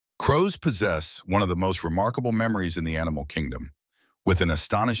Crows possess one of the most remarkable memories in the animal kingdom, with an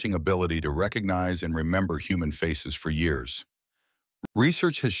astonishing ability to recognize and remember human faces for years.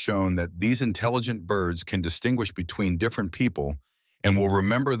 Research has shown that these intelligent birds can distinguish between different people and will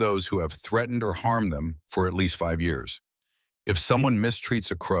remember those who have threatened or harmed them for at least 5 years. If someone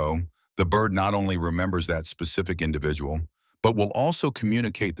mistreats a crow, the bird not only remembers that specific individual, but will also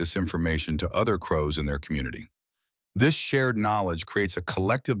communicate this information to other crows in their community. This shared knowledge creates a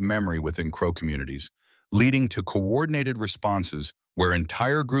collective memory within crow communities, leading to coordinated responses where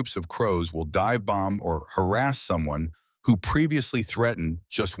entire groups of crows will dive bomb or harass someone who previously threatened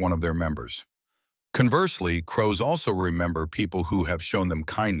just one of their members. Conversely, crows also remember people who have shown them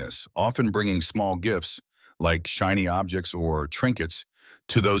kindness, often bringing small gifts like shiny objects or trinkets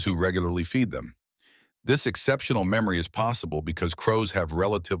to those who regularly feed them. This exceptional memory is possible because crows have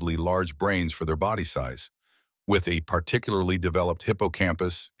relatively large brains for their body size, with a particularly developed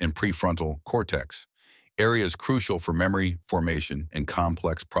hippocampus and prefrontal cortex, areas crucial for memory formation and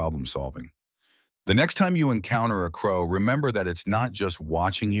complex problem solving. The next time you encounter a crow, remember that it's not just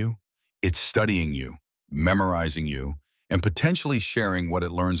watching you, it's studying you, memorizing you, and potentially sharing what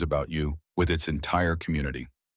it learns about you with its entire community.